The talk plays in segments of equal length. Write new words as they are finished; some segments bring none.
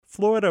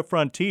Florida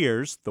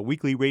Frontiers, the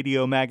weekly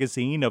radio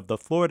magazine of the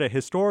Florida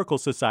Historical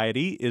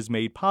Society, is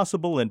made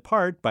possible in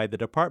part by the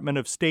Department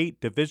of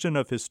State Division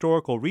of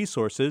Historical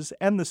Resources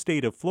and the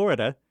state of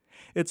Florida.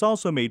 It's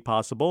also made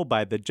possible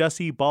by the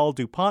Jesse Ball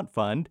DuPont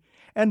Fund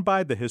and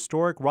by the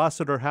historic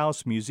Rossiter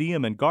House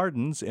Museum and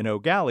Gardens in Eau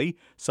Gallie,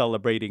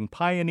 celebrating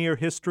pioneer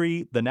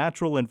history, the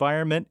natural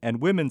environment, and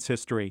women's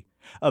history.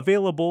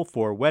 Available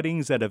for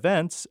weddings and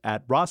events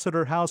at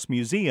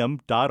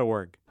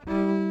rossiterhousemuseum.org.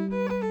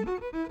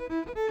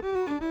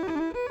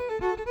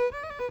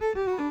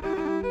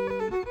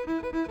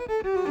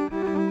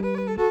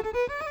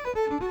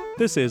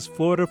 This is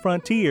Florida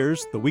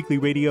Frontiers, the weekly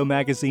radio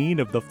magazine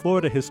of the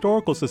Florida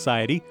Historical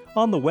Society,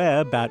 on the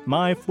web at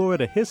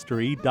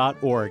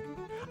myfloridahistory.org.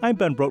 I'm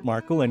Ben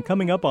Brotmarkle, and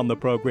coming up on the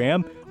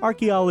program,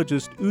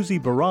 archaeologist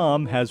Uzi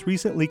Baram has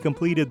recently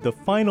completed the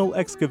final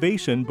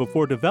excavation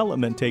before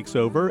development takes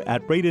over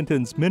at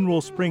Bradenton's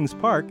Mineral Springs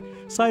Park,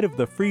 site of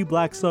the Free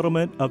Black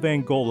Settlement of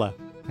Angola.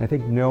 I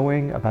think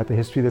knowing about the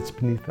history that's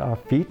beneath our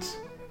feet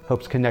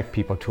helps connect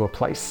people to a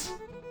place.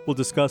 We'll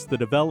discuss the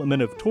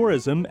development of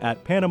tourism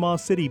at Panama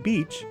City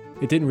Beach.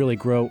 It didn't really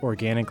grow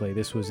organically.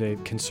 This was a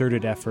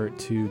concerted effort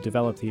to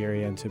develop the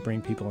area and to bring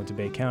people into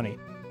Bay County.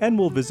 And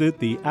we'll visit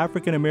the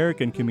African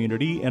American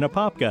community in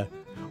Apopka.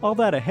 All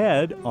that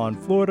ahead on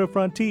Florida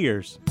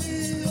Frontiers.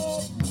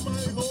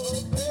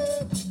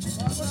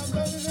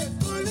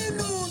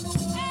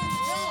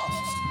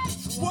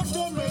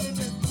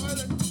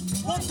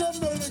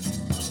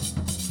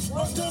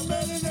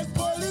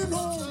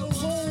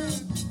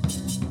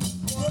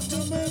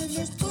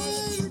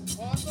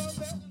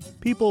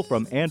 People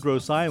from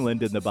Andros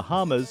Island in the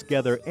Bahamas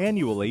gather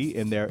annually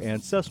in their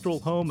ancestral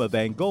home of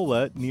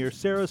Angola near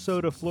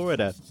Sarasota,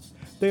 Florida.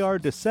 They are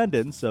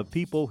descendants of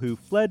people who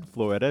fled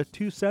Florida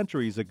 2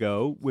 centuries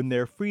ago when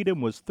their freedom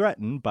was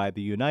threatened by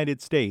the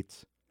United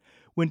States.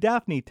 When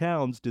Daphne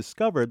Towns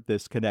discovered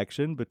this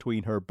connection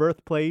between her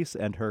birthplace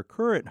and her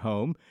current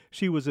home,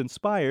 she was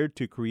inspired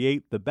to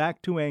create the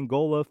Back to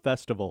Angola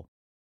Festival.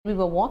 We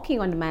were walking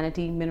on the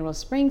Manatee Mineral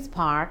Springs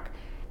Park,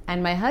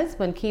 and my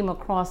husband came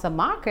across a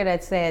marker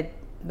that said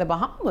the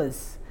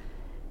Bahamas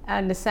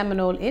and the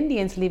Seminole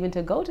Indians leaving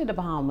to go to the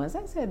Bahamas.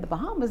 I said, the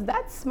Bahamas,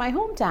 that's my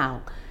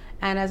hometown.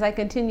 And as I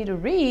continued to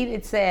read,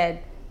 it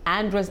said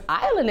Andros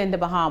Island in the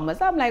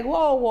Bahamas. I'm like,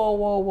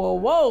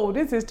 whoa,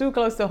 this is too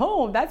close to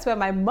home. That's where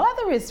my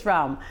mother is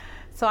from.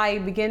 So I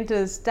began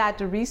to start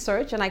to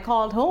research, and I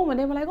called home, and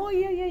they were like, oh,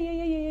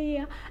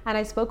 yeah. And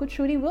I spoke with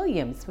Trudy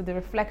Williams with the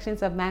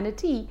Reflections of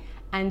Manatee,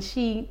 and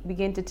she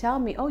began to tell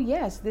me, oh,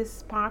 yes,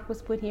 this park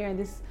was put here, and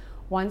this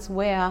once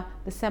where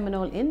the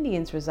Seminole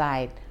Indians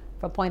reside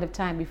for a point of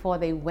time before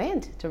they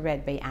went to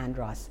Red Bay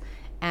Andros.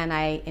 And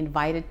I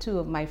invited 2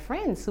 of my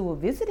friends who were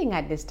visiting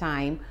at this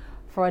time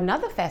for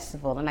another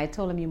festival, and I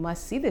told them, you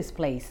must see this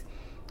place.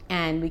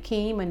 And we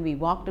came and we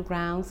walked the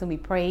grounds and we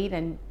prayed,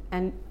 and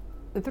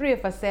the 3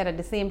 of us said at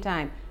the same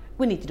time,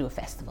 we need to do a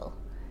festival,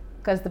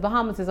 because the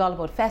Bahamas is all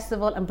about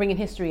festival and bringing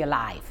history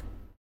alive.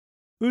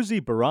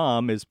 Uzi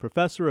Baram is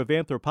professor of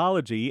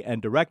anthropology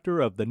and director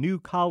of the New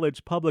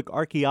College Public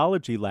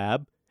Archaeology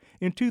Lab.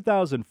 In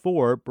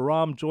 2004,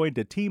 Baram joined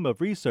a team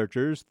of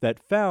researchers that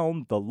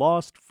found the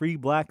lost free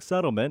black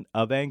settlement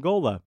of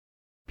Angola.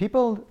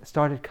 People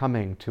started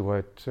coming to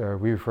what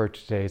we refer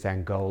to today as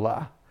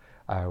Angola,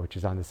 which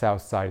is on the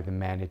south side of the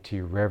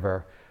Manatee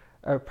River,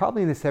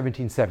 probably in the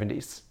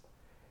 1770s.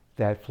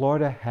 That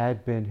Florida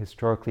had been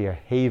historically a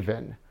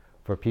haven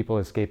for people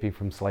escaping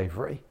from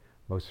slavery,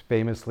 most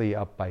famously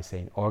up by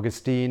St.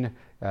 Augustine,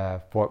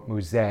 Fort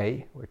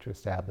Muzay, which was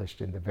established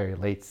in the very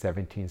late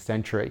 17th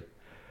century.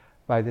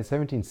 By the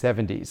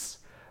 1770s,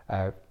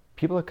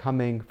 people are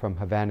coming from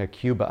Havana,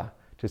 Cuba,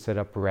 to set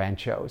up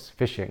ranchos,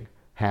 fishing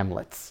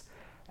hamlets.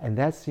 And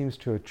that seems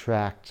to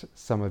attract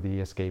some of the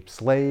escaped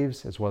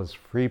slaves, as well as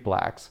free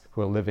blacks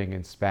who are living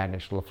in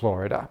Spanish La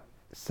Florida.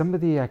 Some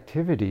of the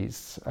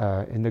activities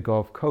in the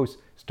Gulf Coast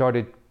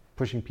started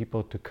pushing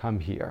people to come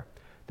here.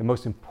 The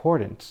most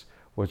important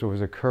was what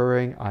was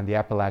occurring on the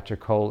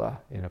Apalachicola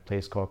in a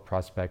place called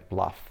Prospect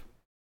Bluff.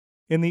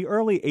 In the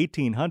early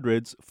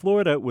 1800s,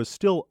 Florida was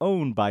still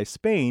owned by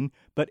Spain,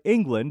 but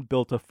England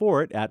built a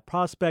fort at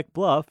Prospect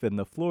Bluff in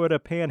the Florida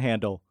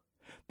Panhandle.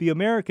 The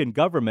American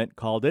government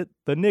called it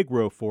the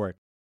Negro Fort.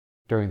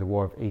 During the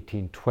War of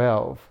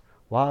 1812,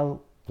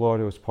 while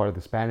Florida was part of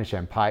the Spanish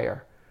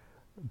Empire,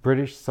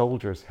 British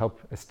soldiers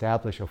helped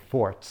establish a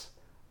fort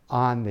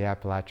on the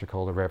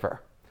Apalachicola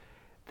River.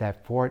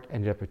 That fort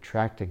ended up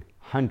attracting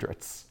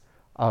hundreds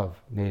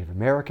of Native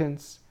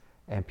Americans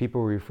and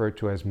people referred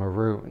to as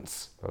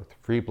Maroons, both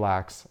free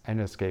blacks and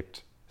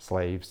escaped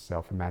slaves,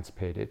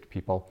 self-emancipated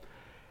people.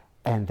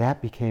 And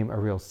that became a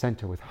real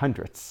center with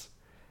hundreds.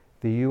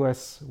 The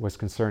U.S. was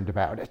concerned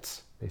about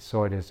it. They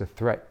saw it as a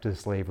threat to the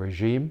slave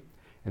regime,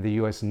 and the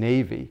U.S.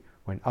 Navy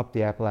went up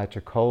the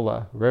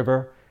Apalachicola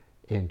River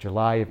in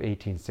July of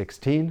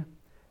 1816,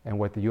 and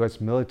what the U.S.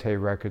 military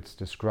records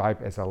describe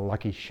as a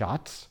lucky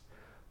shot,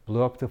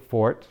 blew up the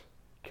fort,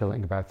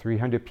 killing about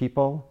 300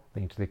 people,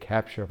 leading to the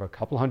capture of a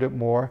couple hundred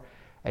more,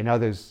 and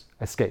others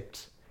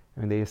escaped.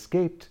 and they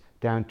escaped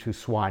down to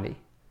Suwannee,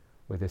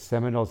 where the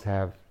Seminoles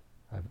have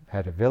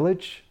had a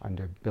village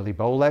under Billy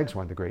Bowlegs,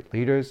 one of the great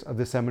leaders of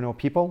the Seminole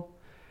people.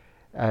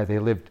 They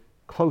lived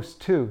close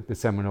to the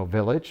Seminole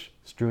village,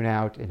 strewn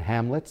out in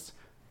hamlets.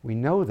 We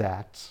know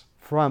that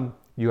from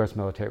U.S.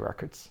 military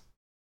records.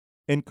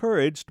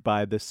 Encouraged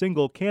by the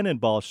single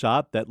cannonball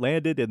shot that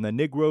landed in the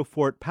Negro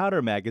Fort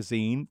powder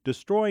magazine,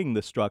 destroying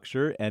the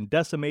structure and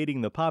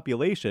decimating the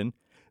population,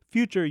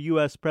 future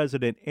U.S.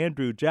 President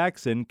Andrew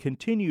Jackson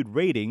continued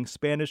raiding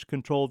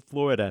Spanish-controlled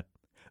Florida.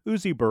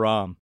 Uzi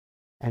Bahram.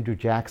 Andrew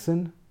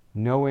Jackson,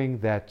 knowing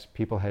that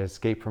people had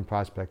escaped from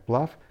Prospect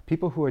Bluff,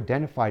 people who were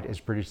identified as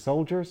British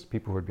soldiers,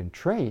 people who had been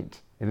trained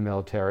in the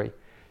military,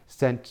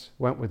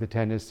 went with the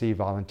Tennessee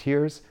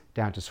Volunteers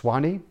down to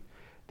Suwannee.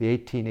 The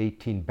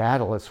 1818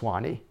 Battle of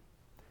Suwannee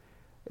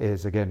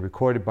is again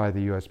recorded by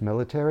the U.S.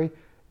 military.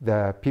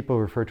 The people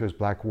referred to as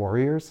Black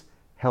Warriors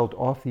held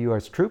off the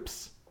U.S.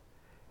 troops.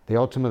 They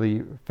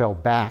ultimately fell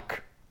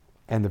back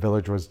and the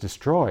village was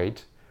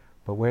destroyed.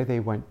 But where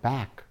they went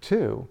back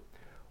to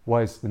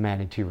was the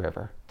Manatee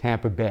River,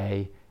 Tampa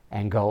Bay,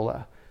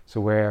 Angola. So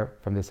where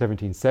from the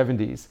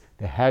 1770s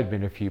there had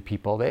been a few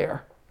people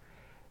there.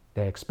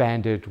 They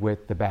expanded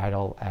with the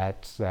battle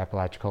at the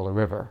Apalachicola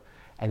River,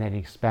 and then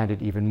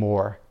expanded even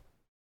more.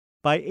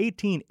 By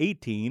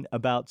 1818,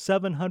 about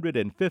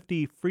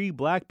 750 free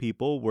black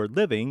people were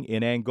living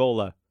in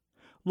Angola.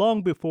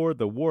 Long before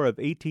the War of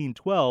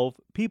 1812,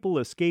 people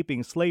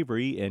escaping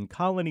slavery in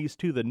colonies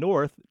to the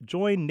north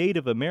joined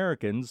Native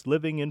Americans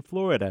living in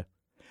Florida.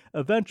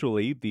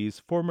 Eventually, these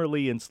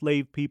formerly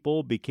enslaved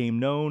people became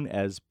known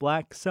as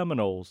Black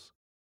Seminoles.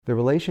 The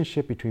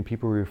relationship between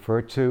people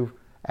referred to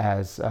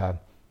as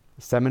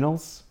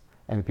Seminoles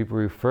and the people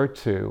referred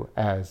to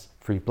as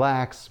free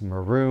blacks,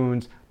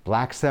 maroons,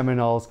 Black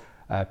Seminoles,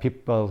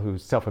 people who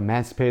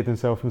self-emancipated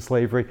themselves from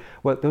slavery,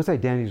 well, those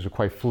identities were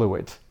quite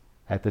fluid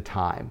at the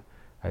time.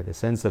 The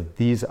sense of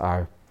these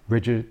are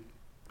rigid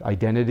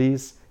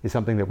identities is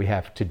something that we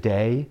have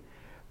today.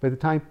 By the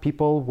time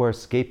people were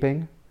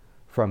escaping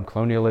from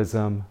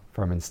colonialism,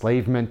 from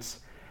enslavement,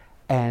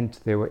 and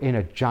they were in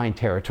a giant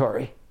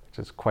territory, which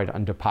is quite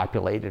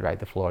underpopulated, right,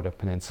 the Florida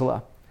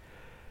Peninsula.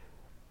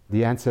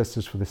 The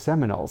ancestors for the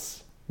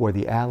Seminoles were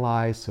the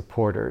allies,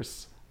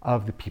 supporters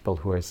of the people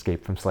who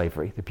escaped from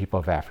slavery, the people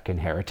of African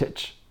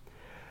heritage.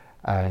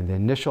 And the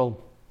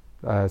initial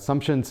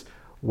assumptions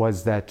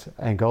was that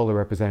Angola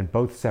represented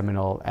both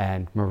Seminole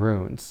and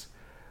Maroons.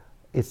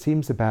 It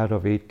seems about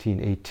of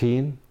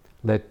 1818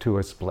 led to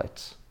a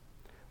split,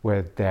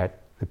 where that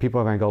the people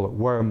of Angola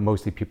were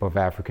mostly people of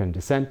African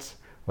descent,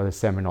 while the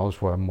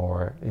Seminoles were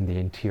more in the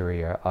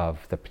interior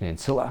of the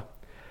peninsula.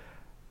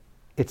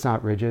 It's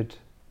not rigid.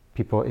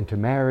 People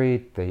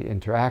intermarried, they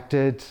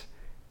interacted,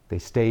 they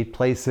stayed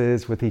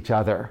places with each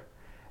other.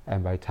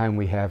 And by the time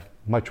we have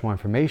much more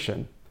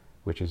information,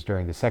 which is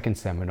during the Second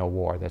Seminole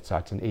War that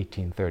starts in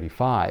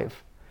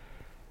 1835,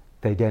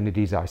 the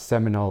identities are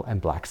Seminole and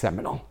Black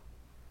Seminole,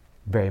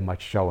 very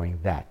much showing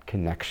that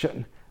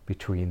connection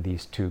between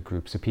these two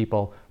groups of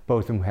people,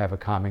 both of whom have a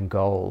common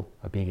goal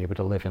of being able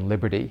to live in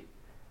liberty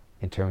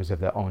in terms of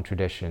their own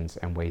traditions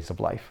and ways of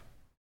life.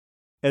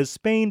 As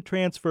Spain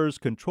transfers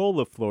control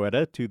of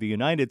Florida to the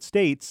United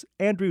States,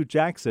 Andrew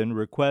Jackson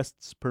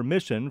requests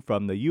permission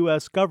from the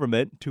U.S.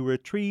 government to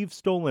retrieve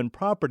stolen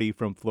property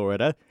from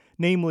Florida,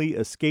 namely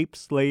escaped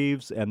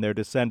slaves and their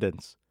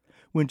descendants.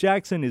 When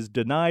Jackson is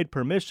denied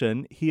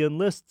permission, he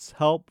enlists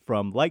help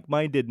from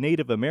like-minded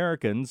Native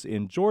Americans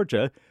in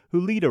Georgia who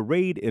lead a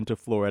raid into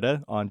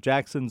Florida on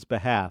Jackson's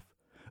behalf.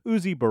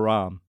 Uzi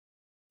Bahram.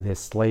 This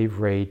slave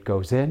raid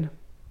goes in,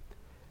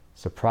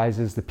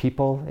 surprises the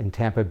people in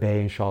Tampa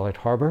Bay and Charlotte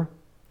Harbor,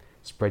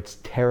 spreads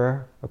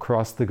terror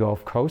across the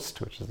Gulf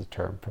Coast, which is the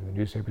term from the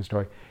newspaper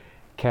story,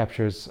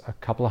 captures a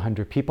couple of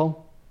hundred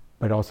people,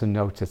 but also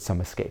notes that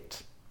some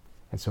escaped.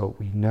 And so what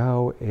we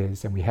know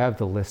is, and we have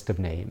the list of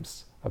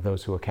names of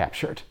those who were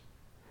captured.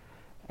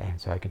 And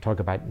so I can talk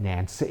about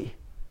Nancy,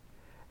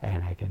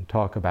 and I can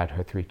talk about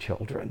her 3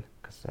 children,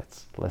 because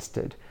that's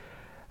listed.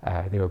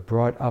 They were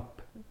brought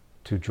up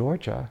to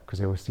Georgia because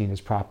they were seen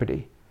as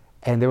property.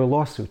 And there were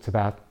lawsuits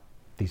about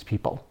these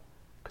people,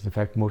 because in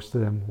fact most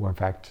of them were in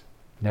fact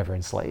never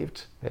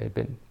enslaved. They had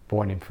been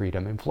born in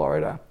freedom in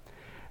Florida.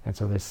 And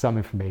so there's some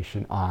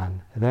information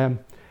on them.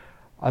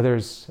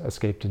 Others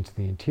escaped into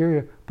the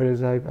interior, but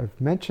as I've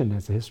mentioned,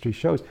 as the history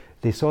shows,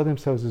 they saw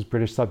themselves as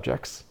British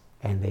subjects,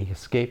 and they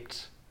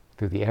escaped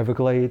through the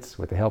Everglades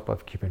with the help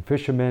of Cuban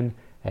fishermen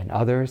and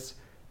others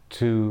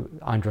to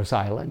Andros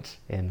Island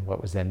in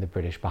what was then the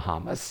British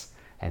Bahamas,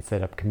 and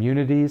set up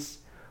communities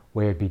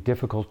where it'd be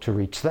difficult to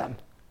reach them.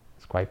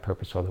 It's quite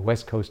purposeful. The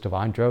west coast of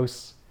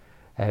Andros,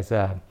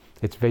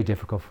 it's very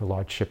difficult for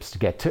large ships to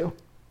get to.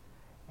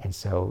 And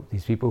so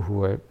these people who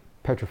were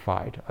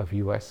petrified of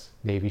U.S.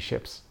 Navy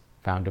ships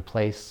found a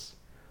place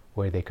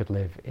where they could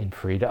live in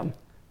freedom,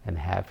 and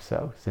have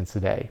so since the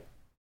day.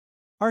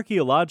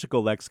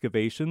 Archaeological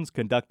excavations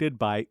conducted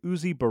by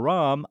Uzi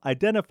Bahram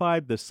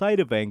identified the site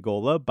of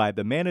Angola by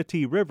the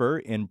Manatee River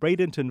in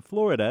Bradenton,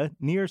 Florida,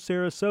 near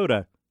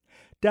Sarasota.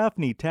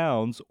 Daphne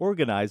Towns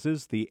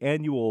organizes the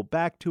annual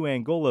Back to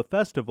Angola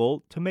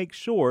Festival to make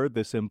sure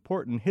this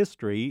important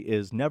history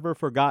is never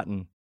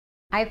forgotten.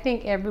 I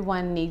think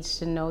everyone needs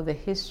to know the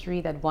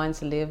history that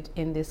once lived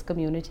in this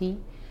community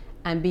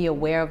and be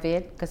aware of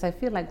it, because I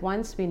feel like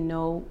once we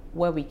know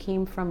where we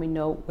came from, we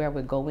know where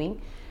we're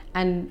going,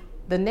 and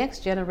the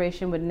next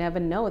generation would never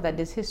know that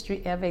this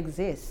history ever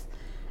exists.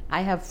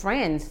 I have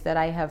friends that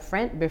I have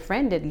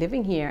befriended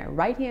living here,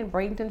 right here in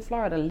Bradenton,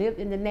 Florida, lived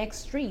in the next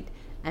street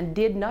and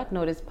did not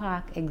know this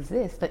park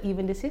exists or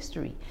even this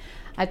history.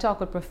 I talk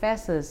with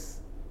professors,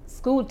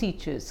 school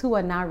teachers who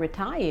are now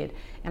retired,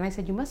 and I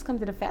said, you must come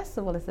to the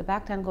festival. It's the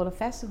Back to Angola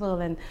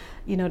Festival, and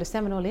the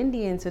Seminole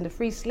Indians and the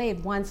free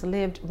slave once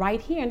lived right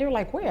here. And they were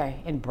like, where?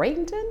 In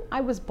Bradenton?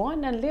 I was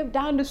born and lived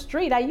down the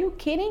street. Are you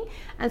kidding?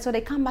 And so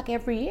they come back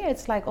every year.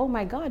 It's like, oh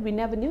my God, we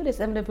never knew this.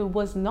 And if it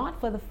was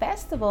not for the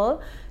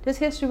festival, this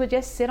history would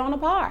just sit on a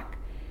park.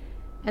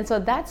 And so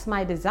that's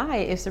my desire,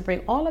 is to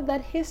bring all of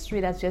that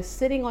history that's just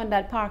sitting on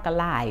that park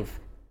alive.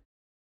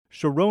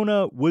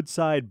 Sharona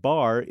Woodside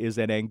Barr is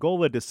an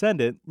Angola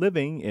descendant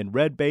living in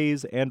Red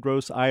Bay's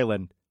Andros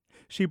Island.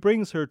 She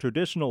brings her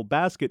traditional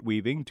basket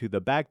weaving to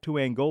the Back to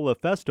Angola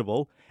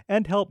Festival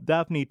and helped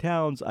Daphne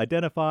Towns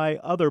identify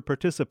other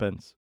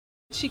participants.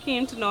 She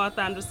came to North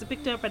Andros to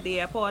pick her up at the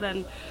airport,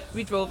 and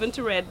we drove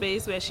into Red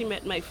Bay's where she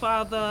met my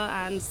father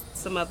and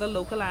some other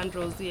local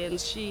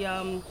Androsians. She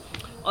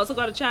also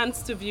got a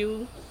chance to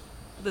view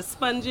the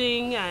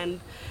sponging and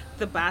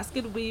the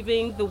basket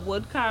weaving, the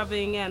wood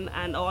carving,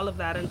 and all of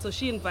that. And so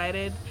she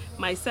invited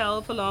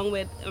myself along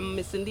with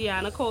Miss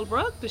Indiana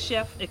Colebrook, the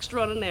chef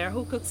extraordinaire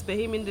who cooks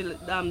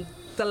Bahamian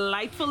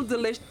delightful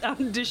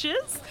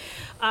dishes,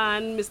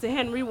 and Mr.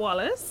 Henry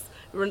Wallace,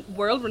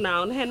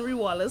 world-renowned Henry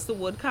Wallace, the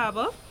wood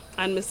carver,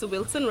 and Mr.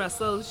 Wilson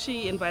Russell.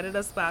 She invited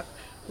us back,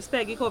 Miss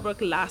Peggy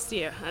Colebrook, last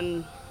year.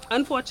 And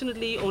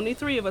unfortunately, only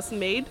 3 of us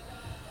made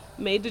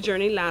the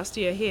journey last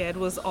year here. It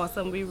was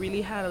awesome. We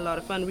really had a lot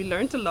of fun. We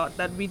learned a lot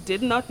that we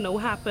did not know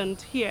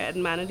happened here at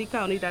Manatee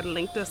County that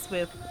linked us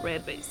with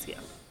Red Bay's here.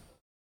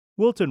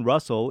 Wilton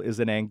Russell is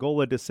an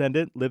Angola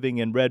descendant living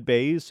in Red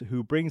Bay's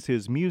who brings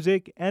his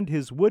music and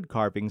his wood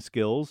carving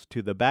skills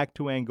to the Back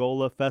to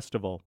Angola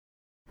Festival.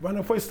 When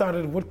I first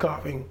started wood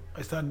carving,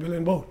 I started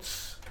building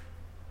boats,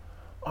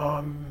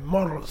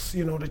 models,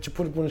 that you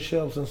put up on the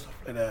shelves and stuff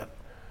like that.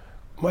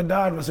 My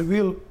dad was a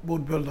real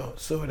boat builder,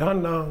 so it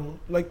hand down,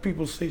 like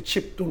people say,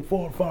 chip don't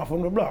fall far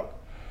from the block.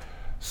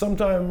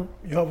 Sometimes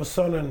you have a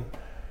son and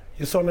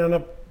your son end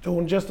up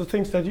doing just the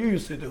things that you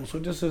used to do.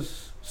 So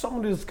some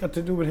of this got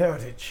to do with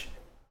heritage.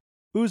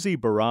 Uzi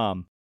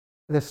Baram.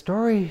 The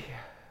story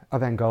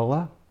of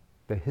Angola,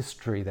 the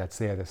history that's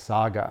there, the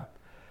saga,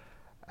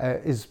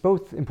 is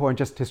both important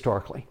just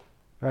historically,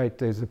 right?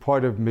 There's a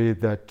part of me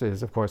that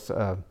is, of course,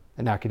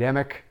 an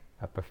academic,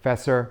 a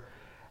professor,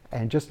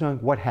 and just knowing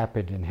what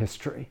happened in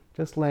history,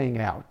 just laying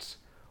out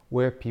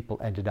where people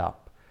ended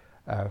up.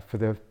 For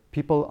the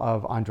people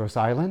of Andros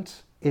Island,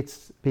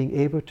 it's being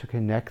able to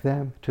connect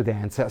them to their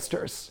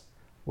ancestors.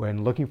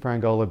 When Looking for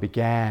Angola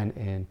began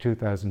in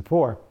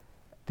 2004,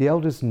 the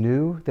elders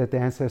knew that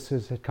their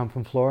ancestors had come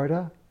from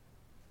Florida,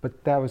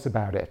 but that was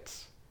about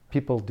it.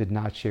 People did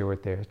not share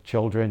with their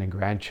children and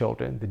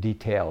grandchildren the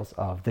details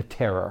of the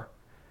terror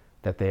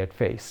that they had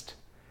faced.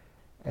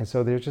 And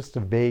so there's just a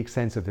vague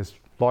sense of this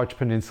large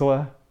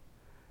peninsula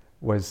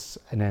was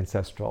an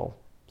ancestral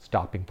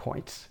stopping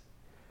point.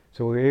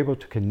 So we were able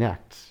to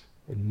connect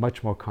in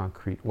much more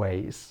concrete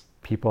ways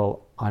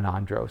people on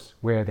Andros,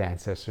 where their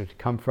ancestors had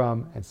come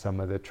from, and some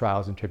of the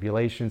trials and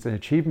tribulations and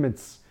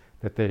achievements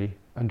that they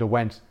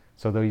underwent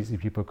so these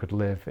people could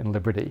live in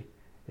liberty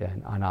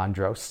on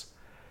Andros.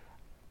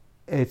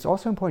 It's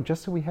also important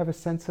just so we have a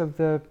sense of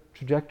the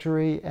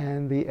trajectory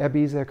and the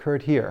ebbies that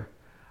occurred here.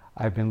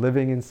 I've been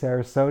living in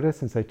Sarasota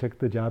since I took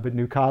the job at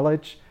New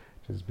College.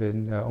 Has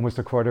been almost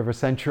a quarter of a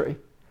century.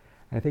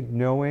 And I think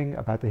knowing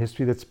about the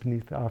history that's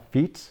beneath our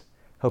feet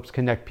helps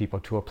connect people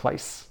to a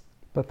place.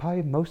 But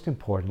probably most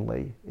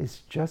importantly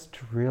is just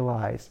to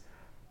realize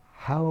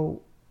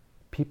how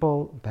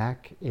people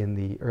back in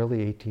the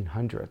early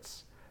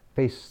 1800s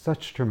faced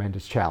such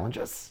tremendous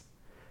challenges.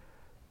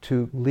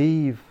 To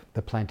leave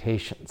the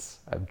plantations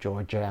of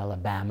Georgia,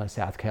 Alabama,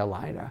 South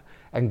Carolina,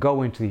 and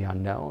go into the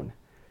unknown,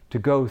 to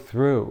go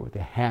through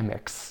the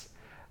hammocks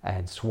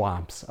and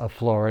swamps of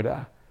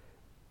Florida,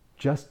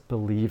 just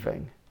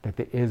believing that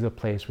there is a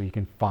place where you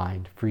can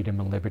find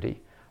freedom and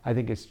liberty. I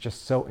think it's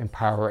just so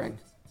empowering.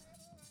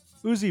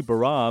 Uzi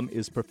Baram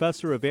is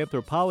professor of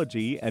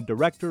anthropology and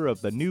director of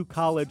the New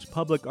College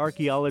Public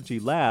Archaeology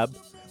Lab.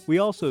 We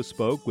also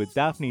spoke with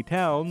Daphne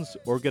Towns,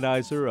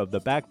 organizer of the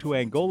Back to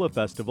Angola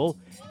Festival,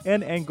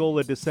 and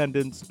Angola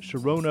descendants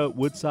Sharona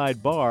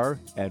Woodside Barr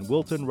and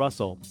Wilton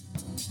Russell.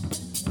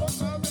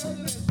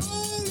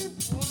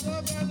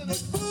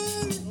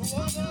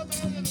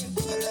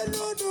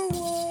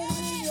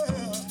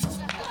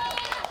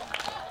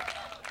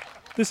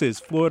 This is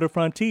Florida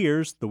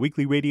Frontiers, the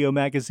weekly radio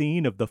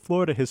magazine of the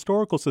Florida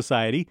Historical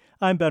Society.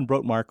 I'm Ben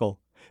Brotmarkle.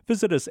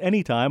 Visit us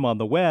anytime on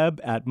the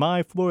web at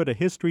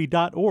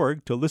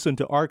myfloridahistory.org to listen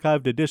to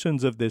archived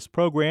editions of this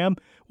program,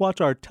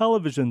 watch our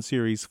television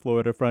series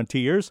Florida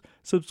Frontiers,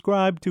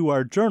 subscribe to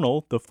our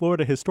journal, the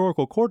Florida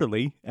Historical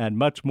Quarterly, and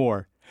much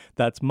more.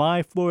 That's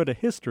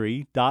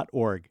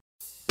myfloridahistory.org.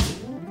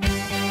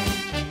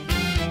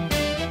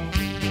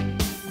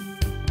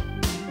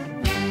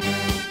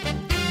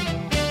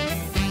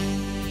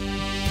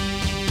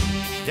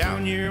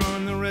 Down here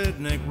on the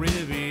redneck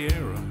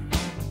Riviera,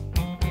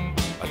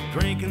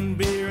 drinking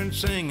beer and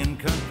singing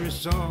country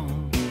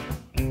songs,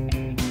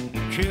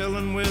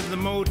 chilling with the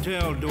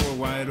motel door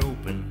wide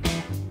open,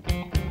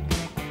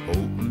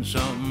 hoping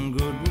something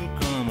good will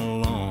come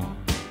along.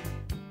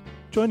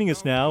 Joining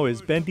us now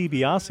is Ben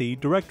DiBiase,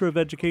 Director of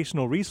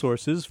Educational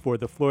Resources for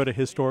the Florida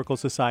Historical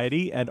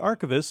Society and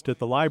archivist at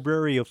the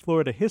Library of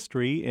Florida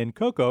History in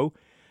Cocoa.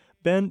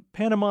 Ben,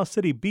 Panama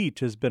City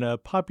Beach has been a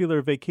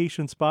popular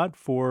vacation spot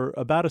for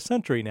about a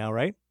century now,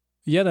 right?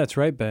 Yeah, that's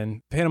right,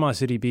 Ben. Panama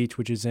City Beach,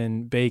 which is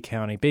in Bay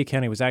County. Bay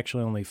County was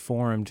actually only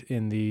formed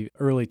in the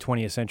early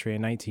 20th century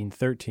in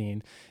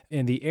 1913.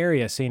 In the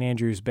area, St.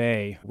 Andrews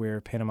Bay,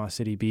 where Panama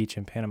City Beach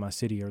and Panama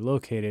City are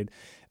located,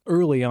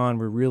 early on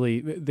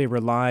they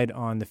relied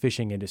on the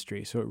fishing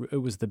industry. So it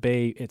was the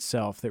bay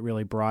itself that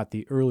really brought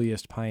the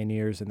earliest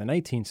pioneers in the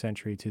 19th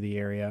century to the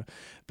area.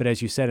 But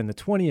as you said, in the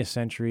 20th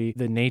century,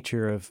 the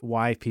nature of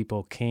why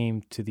people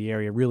came to the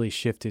area really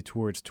shifted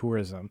towards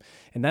tourism.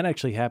 And that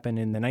actually happened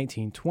in the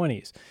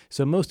 1920s.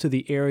 So most of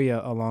the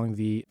area along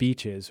the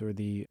beaches or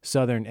the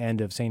southern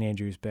end of St.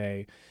 Andrews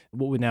Bay,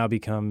 what would now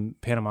become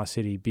Panama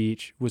City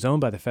Beach, was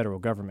owned by the federal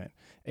government.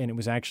 And it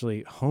was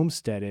actually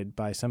homesteaded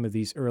by some of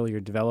these earlier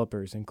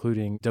developers,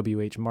 including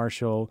W.H.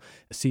 Marshall,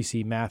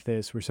 C.C.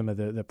 Mathis were some of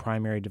the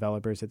primary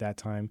developers at that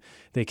time.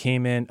 They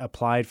came in,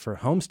 applied for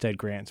homestead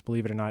grants,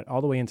 believe it or not,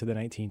 all the way into the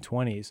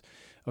 1920s,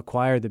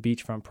 acquired the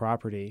beachfront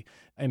property,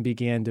 and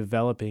began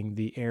developing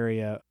the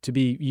area to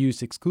be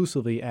used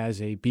exclusively as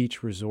a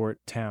beach resort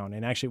town.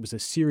 And actually, it was a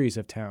series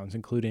of towns,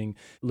 including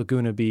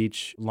Laguna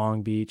Beach,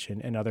 Long Beach,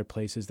 and other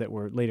places that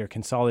were later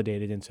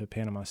consolidated into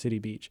Panama City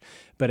Beach.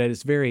 But at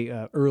its very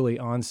early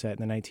onset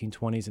in the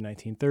 1920s and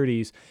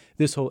 1930s,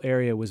 this whole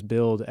area was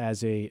billed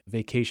as a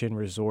vacation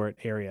resort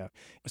area.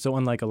 So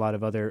unlike a lot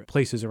of other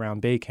places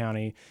around Bay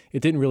County,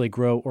 it didn't really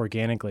grow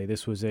organically.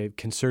 This was a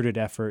concerted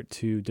effort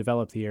to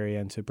develop the area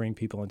and to bring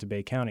people into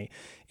Bay County.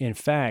 In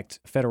fact,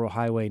 Federal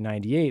Highway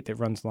 98 that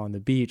runs along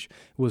the beach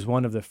was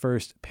one of the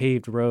first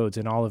paved roads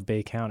in all of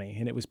Bay County,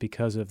 and it was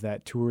because of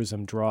that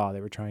tourism draw. They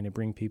were trying to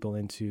bring people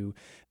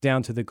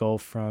down to the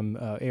Gulf from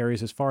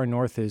areas as far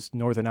north as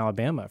northern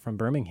Alabama, from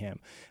Birmingham.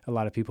 A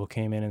lot of people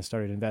came in and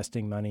started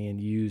investing money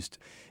and used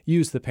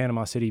the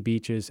Panama City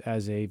beaches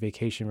as a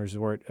vacation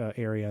resort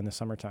area in the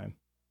summertime.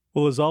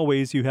 Well, as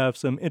always, you have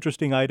some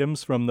interesting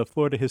items from the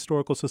Florida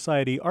Historical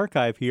Society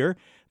archive here.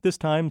 This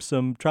time,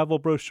 some travel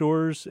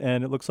brochures,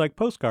 and it looks like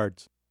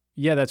postcards.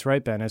 Yeah, that's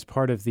right, Ben. As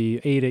part of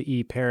the Ada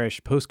E.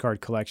 Parrish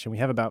postcard collection, we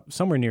have about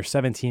somewhere near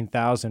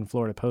 17,000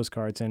 Florida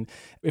postcards. And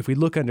if we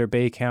look under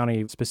Bay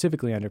County,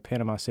 specifically under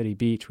Panama City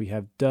Beach, we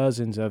have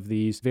dozens of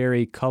these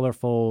very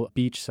colorful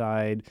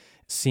beachside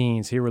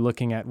scenes. Here we're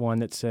looking at one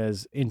that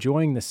says,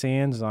 "Enjoying the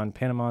sands on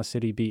Panama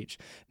City Beach."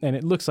 And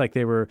it looks like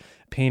they were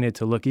painted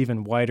to look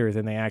even whiter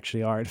than they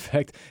actually are. In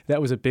fact, that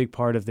was a big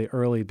part of the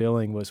early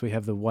billing, was we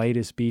have the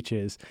whitest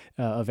beaches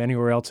of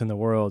anywhere else in the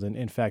world. And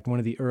in fact, one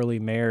of the early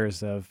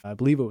mayors of, I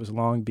believe it was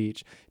Long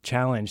Beach,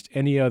 challenged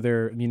any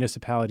other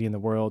municipality in the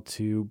world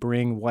to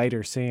bring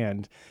whiter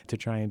sand to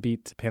try and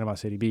beat Panama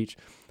City Beach.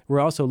 We're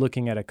also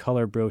looking at a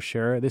color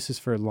brochure. This is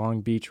for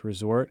Long Beach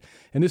Resort,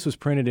 and this was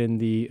printed in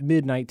the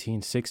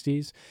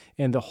mid-1960s.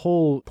 And the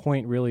whole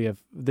point really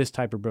of this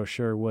type of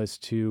brochure was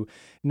to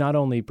not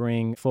only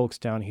bring folks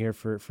down here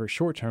for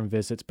short-term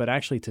visits, but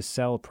actually to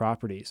sell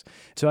properties.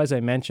 So as I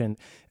mentioned,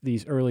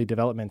 these early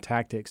development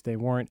tactics, they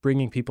weren't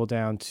bringing people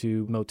down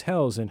to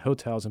motels and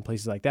hotels and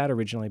places like that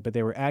originally, but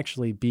they were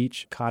actually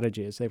beach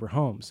cottages. They were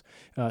homes.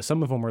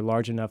 Some of them were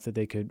large enough that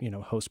they could,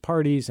 host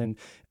parties, and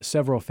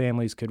several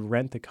families could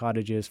rent the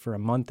cottages for a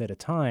month at a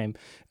time,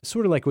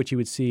 sort of like what you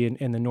would see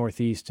in the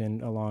Northeast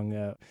and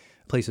along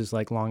places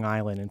like Long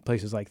Island and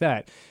places like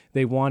that.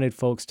 They wanted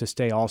folks to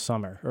stay all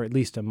summer, or at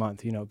least a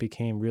month. It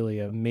became really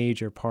a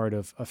major part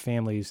of a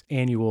family's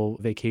annual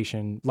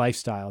vacation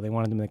lifestyle. They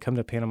wanted them to come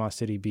to Panama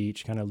City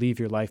Beach, kind of leave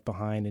your life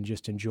behind and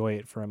just enjoy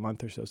it for a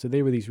month or so. So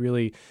they were these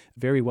really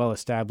very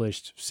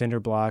well-established cinder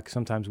block,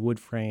 sometimes wood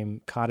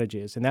frame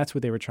cottages. And that's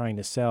what they were trying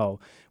to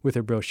sell with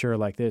a brochure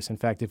like this. In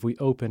fact, if we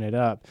open it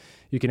up,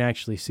 you can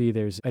actually see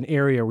there's an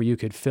area where you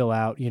could fill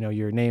out,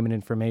 your name and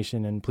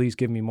information, and please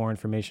give me more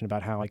information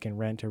about how I can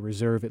rent or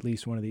reserve at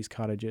least one of these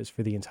cottages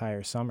for the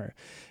entire summer.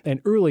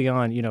 And early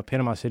on,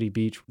 Panama City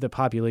Beach, the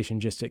population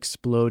just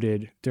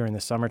exploded during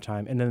the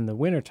summertime. And then in the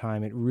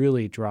wintertime, it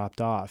really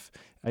dropped off.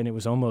 And it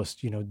was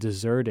almost,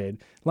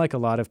 deserted. Like a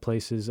lot of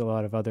places, a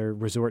lot of other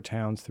resort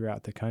towns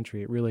throughout the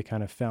country, it really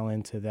kind of fell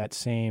into that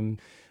same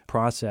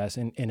process.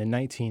 And in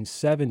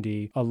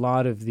 1970, a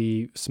lot of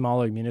the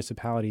smaller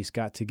municipalities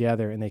got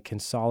together and they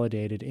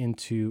consolidated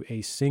into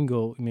a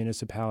single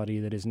municipality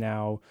that is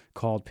now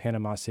called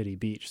Panama City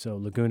Beach. So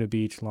Laguna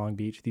Beach, Long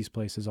Beach, these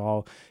places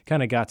all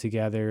kind of got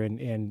together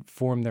and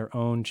formed their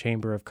own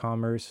chamber of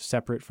commerce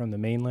separate from the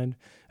mainland.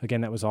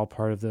 Again, that was all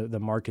part of the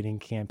marketing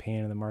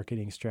campaign and the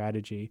marketing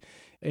strategy.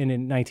 And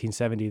in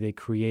 1970, they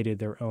created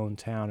their own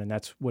town, and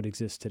that's what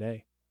exists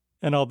today.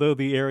 And although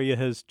the area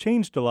has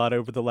changed a lot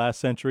over the last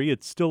century,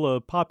 it's still a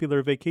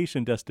popular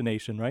vacation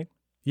destination, right?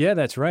 Yeah,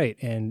 that's right.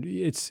 And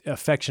it's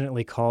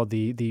affectionately called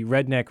the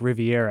Redneck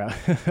Riviera.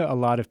 A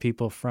lot of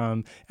people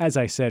from, as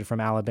I said, from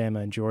Alabama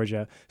and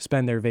Georgia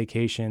spend their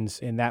vacations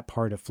in that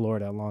part of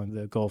Florida along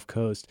the Gulf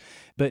Coast.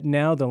 But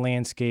now the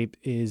landscape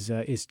is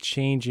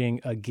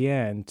changing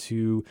again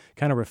to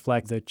kind of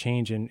reflect the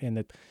change in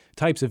the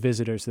types of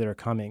visitors that are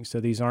coming. So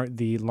these aren't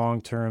the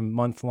long-term,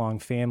 month-long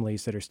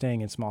families that are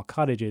staying in small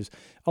cottages,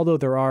 although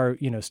there are,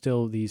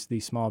 still these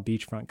small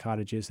beachfront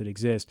cottages that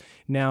exist.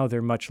 Now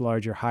they're much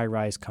larger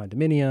high-rise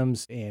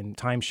condominiums and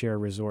timeshare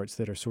resorts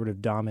that are sort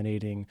of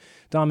dominating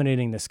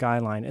the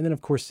skyline. And then,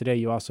 of course, today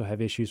you also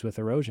have issues with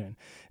erosion.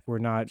 We're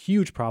not a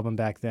huge problem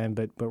back then,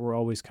 but we're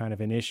always kind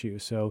of an issue.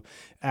 So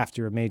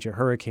after a major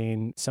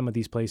hurricane, some of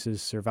these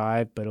places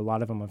survived, but a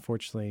lot of them,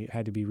 unfortunately,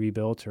 had to be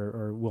rebuilt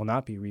or will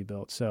not be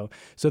rebuilt. So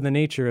the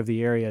nature of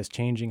the area is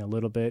changing a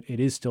little bit. It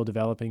is still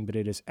developing, but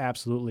it is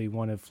absolutely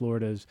one of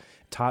Florida's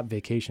top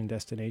vacation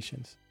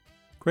destinations.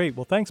 Great.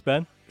 Well, thanks,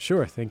 Ben.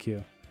 Sure. Thank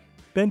you.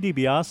 Ben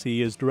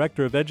DiBiase is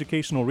Director of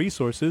Educational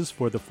Resources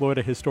for the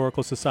Florida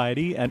Historical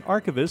Society and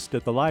archivist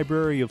at the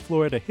Library of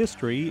Florida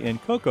History in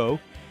Cocoa.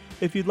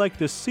 If you'd like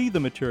to see the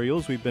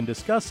materials we've been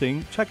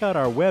discussing, check out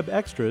our web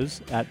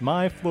extras at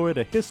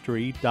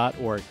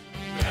myfloridahistory.org.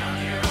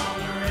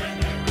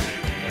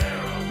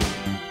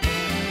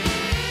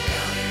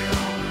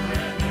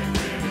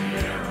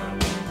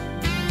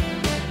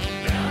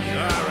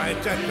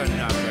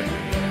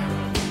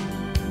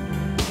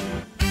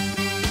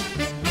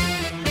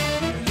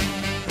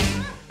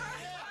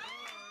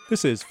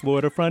 This is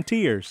Florida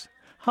Frontiers.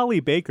 Holly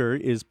Baker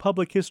is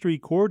Public History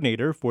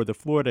Coordinator for the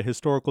Florida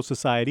Historical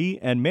Society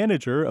and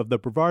manager of the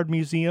Brevard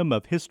Museum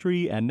of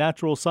History and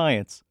Natural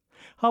Science.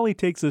 Holly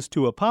takes us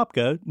to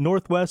Apopka,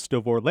 northwest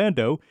of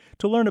Orlando,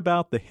 to learn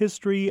about the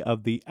history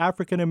of the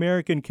African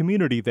American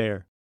community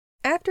there.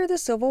 After the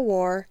Civil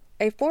War,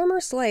 a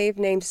former slave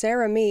named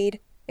Sarah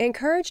Mead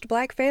encouraged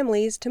black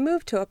families to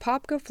move to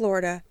Apopka,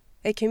 Florida,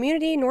 a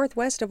community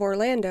northwest of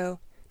Orlando,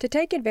 to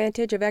take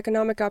advantage of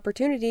economic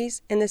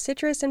opportunities in the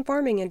citrus and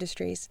farming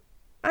industries.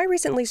 I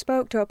recently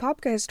spoke to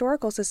Apopka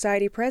Historical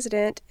Society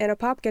president and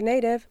Apopka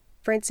native,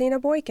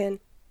 Francina Boykin,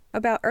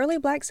 about early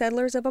black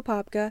settlers of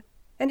Apopka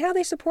and how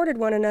they supported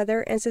one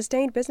another and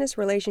sustained business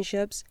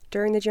relationships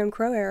during the Jim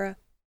Crow era.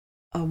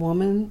 A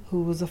woman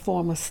who was a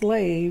former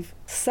slave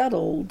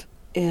settled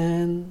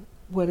in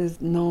what is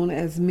known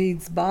as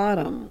Mead's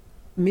Bottom.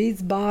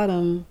 Mead's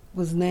Bottom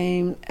was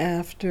named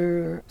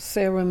after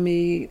Sarah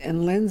Mead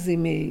and Lindsay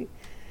Mead.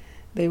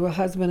 They were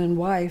husband and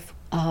wife.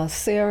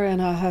 Sarah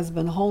and her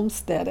husband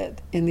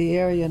homesteaded in the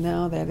area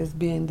now that is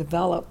being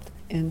developed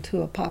into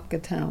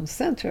Apopka Town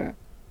Center,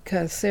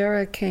 because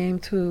Sarah came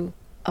to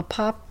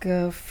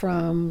Apopka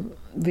from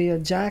via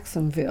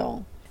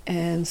Jacksonville.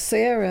 And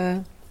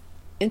Sarah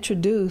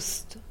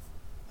introduced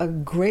a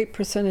great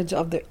percentage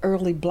of the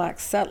early black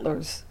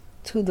settlers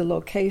to the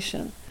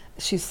location.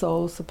 She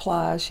sold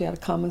supplies, she had a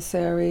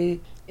commissary,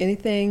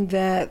 anything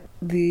that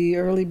the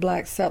early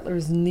black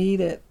settlers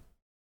needed.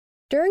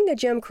 During the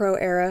Jim Crow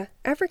era,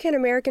 African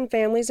American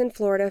families in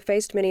Florida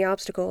faced many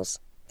obstacles.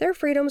 Their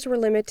freedoms were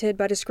limited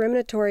by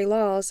discriminatory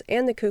laws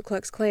and the Ku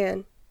Klux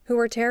Klan, who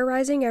were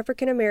terrorizing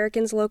African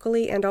Americans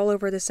locally and all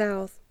over the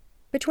South.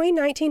 Between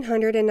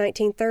 1900 and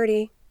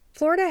 1930,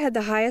 Florida had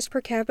the highest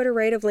per capita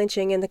rate of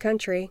lynching in the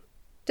country.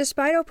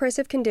 Despite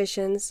oppressive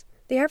conditions,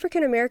 the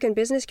African American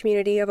business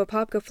community of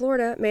Apopka,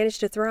 Florida managed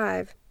to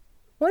thrive.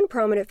 One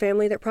prominent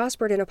family that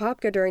prospered in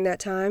Apopka during that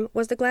time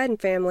was the Gladden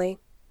family.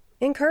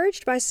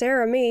 Encouraged by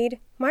Sarah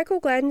Mead, Michael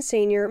Gladden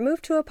Sr.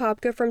 moved to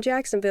Apopka from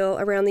Jacksonville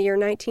around the year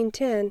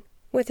 1910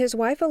 with his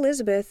wife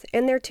Elizabeth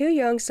and their two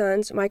young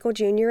sons, Michael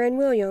Jr. and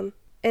William,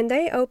 and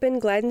they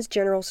opened Gladden's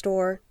General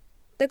Store.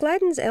 The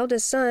Gladden's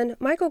eldest son,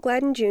 Michael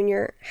Gladden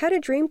Jr., had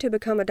a dream to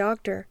become a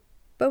doctor,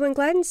 but when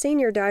Gladden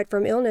Sr. died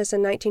from illness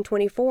in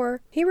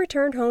 1924, he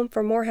returned home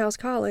from Morehouse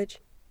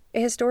College, a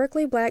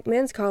historically black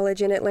men's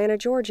college in Atlanta,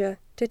 Georgia,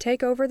 to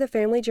take over the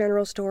family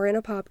general store in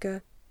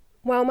Apopka.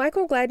 While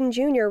Michael Gladden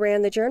Jr.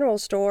 ran the general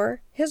store,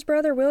 his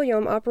brother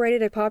William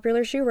operated a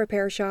popular shoe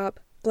repair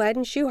shop,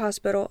 Gladden Shoe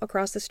Hospital,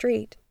 across the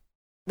street.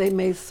 They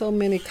made so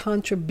many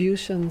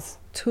contributions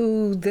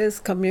to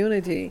this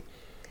community,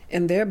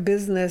 and their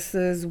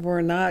businesses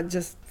were not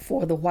just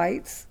for the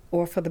whites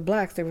or for the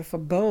blacks, they were for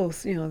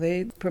both.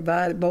 They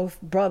provided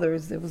both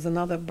brothers. There was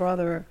another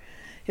brother,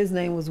 his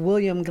name was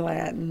William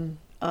Gladden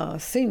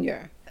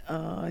Sr.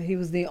 He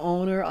was the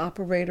owner,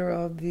 operator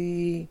of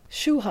the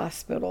shoe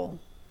hospital.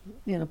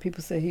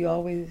 People say he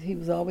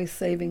was always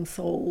saving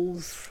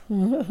souls.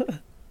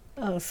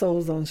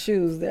 soles on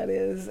shoes, that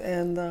is,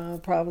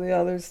 and probably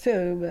others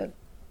too. But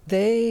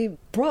they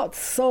brought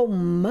so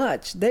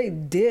much. They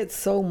did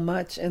so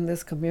much in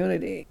this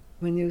community.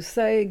 When you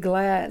say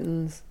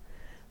Gladdens,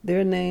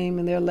 their name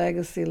and their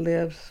legacy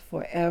lives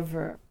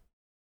forever.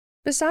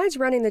 Besides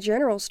running the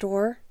general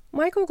store,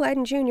 Michael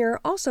Gladden Jr.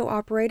 also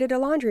operated a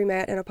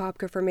laundromat in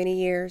Apopka for many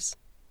years.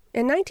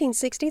 In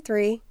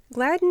 1963,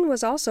 Gladden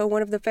was also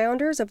one of the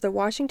founders of the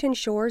Washington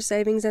Shore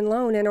Savings and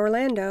Loan in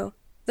Orlando,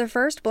 the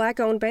first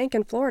black-owned bank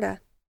in Florida.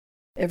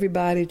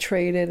 Everybody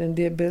traded and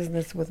did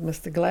business with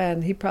Mr.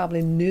 Gladden. He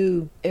probably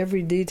knew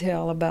every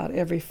detail about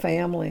every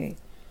family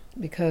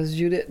because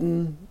you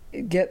didn't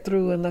get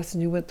through unless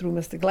you went through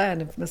Mr.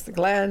 Gladden. If Mr.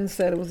 Gladden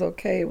said it was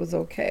okay, it was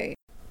okay.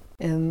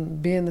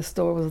 And being the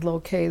store was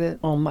located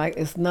on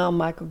it's now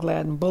Michael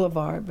Gladden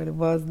Boulevard, but it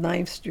was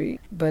 9th Street,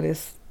 but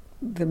it's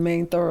the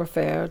main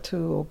thoroughfare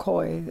to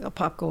Ocoee,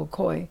 Apopka,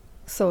 Ocoee.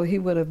 So he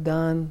would have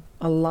done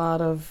a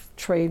lot of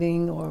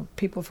trading, or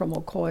people from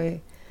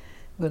Ocoee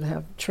would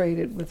have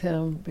traded with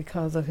him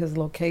because of his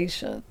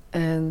location.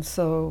 And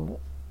so,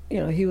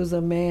 he was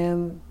a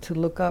man to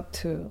look up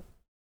to.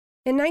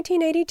 In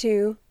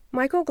 1982,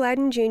 Michael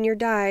Gladden Jr.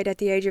 died at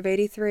the age of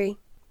 83.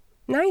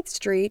 9th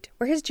Street,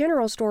 where his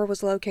general store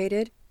was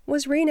located,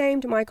 was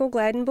renamed Michael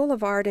Gladden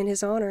Boulevard in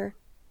his honor.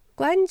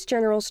 Gladden's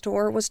general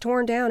store was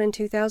torn down in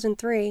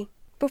 2003.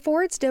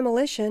 Before its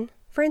demolition,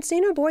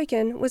 Francina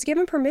Boykin was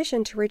given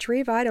permission to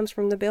retrieve items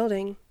from the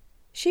building.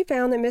 She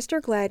found that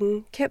Mr.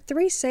 Gladden kept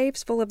 3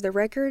 safes full of the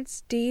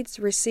records, deeds,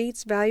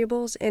 receipts,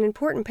 valuables, and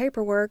important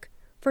paperwork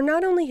for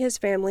not only his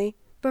family,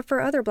 but for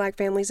other black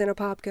families in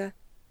Apopka.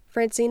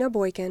 Francina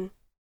Boykin.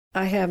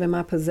 I have in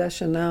my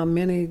possession now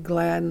many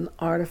Gladden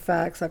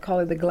artifacts. I call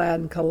it the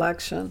Gladden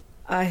collection.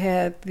 I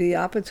had the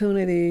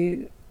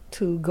opportunity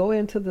to go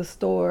into the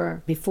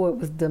store before it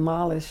was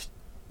demolished.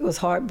 It was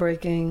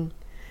heartbreaking,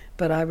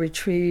 but I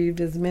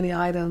retrieved as many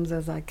items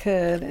as I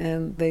could,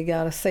 and they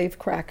got a safe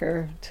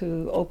cracker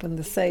to open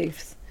the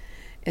safes.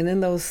 And in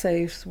those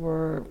safes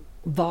were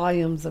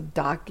volumes of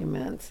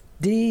documents,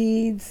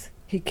 deeds.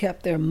 He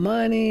kept their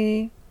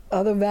money,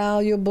 other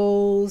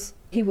valuables.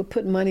 He would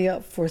put money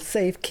up for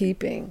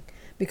safekeeping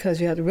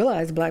because you had to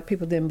realize black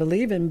people didn't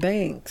believe in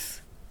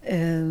banks.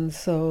 And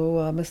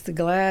so Mr.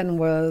 Gladden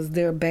was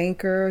their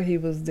banker. He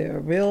was their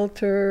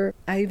realtor.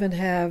 I even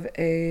have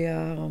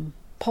a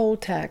poll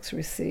tax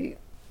receipt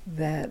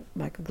that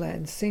Michael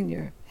Gladden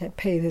Sr. had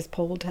paid his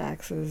poll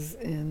taxes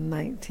in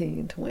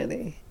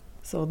 1920.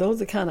 So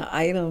those are kind of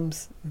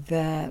items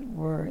that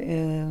were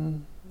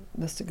in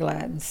Mr.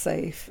 Gladden's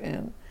safe,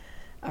 and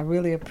I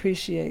really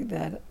appreciate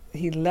that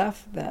he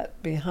left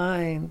that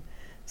behind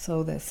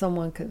so that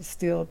someone could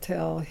still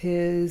tell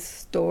his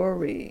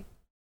story.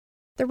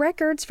 The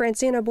records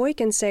Francina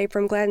Boykin saved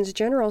from Gladden's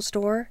general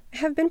store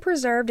have been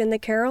preserved in the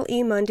Carol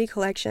E. Mundy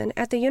collection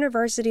at the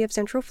University of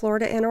Central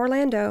Florida in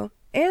Orlando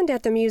and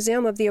at the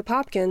Museum of the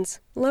Apopkins,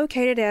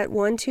 located at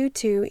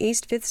 122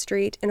 East 5th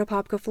Street in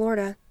Apopka,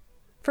 Florida.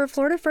 For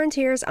Florida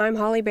Frontiers, I'm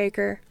Holly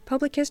Baker,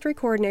 Public History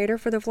Coordinator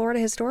for the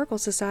Florida Historical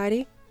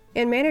Society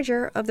and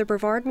manager of the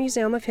Brevard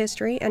Museum of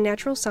History and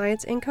Natural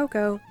Science in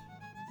Cocoa.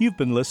 You've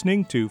been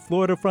listening to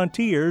Florida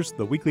Frontiers,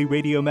 the weekly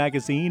radio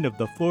magazine of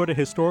the Florida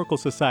Historical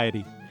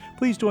Society.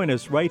 Please join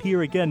us right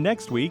here again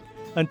next week.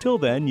 Until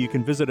then, you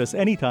can visit us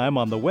anytime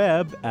on the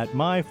web at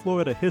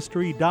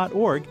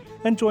myfloridahistory.org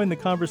and join the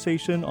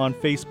conversation on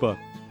Facebook.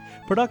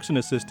 Production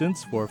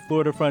assistance for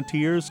Florida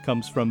Frontiers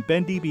comes from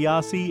Ben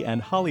DiBiase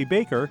and Holly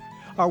Baker.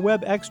 Our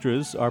web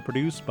extras are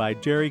produced by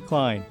Jerry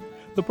Klein.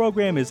 The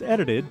program is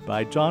edited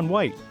by John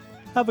White.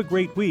 Have a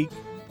great week.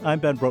 I'm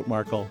Ben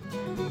Brotmarkle.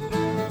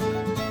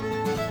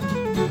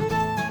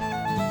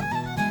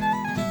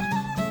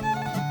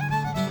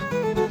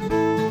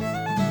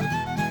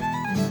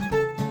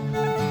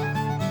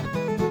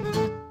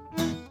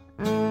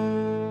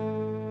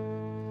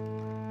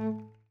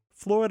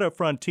 Florida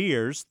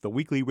Frontiers, the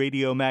weekly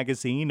radio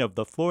magazine of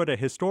the Florida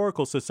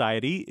Historical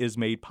Society, is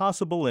made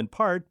possible in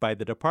part by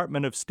the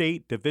Department of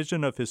State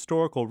Division of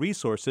Historical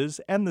Resources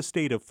and the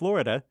state of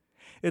Florida.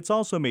 It's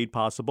also made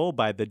possible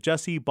by the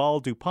Jessie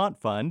Ball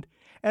DuPont Fund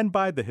and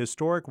by the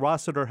historic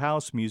Rossiter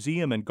House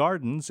Museum and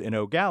Gardens in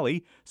Eau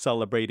Gallie,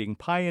 celebrating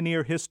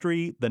pioneer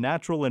history, the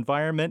natural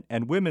environment,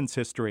 and women's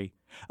history.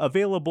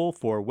 Available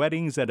for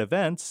weddings and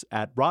events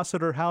at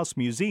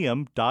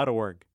rossiterhousemuseum.org.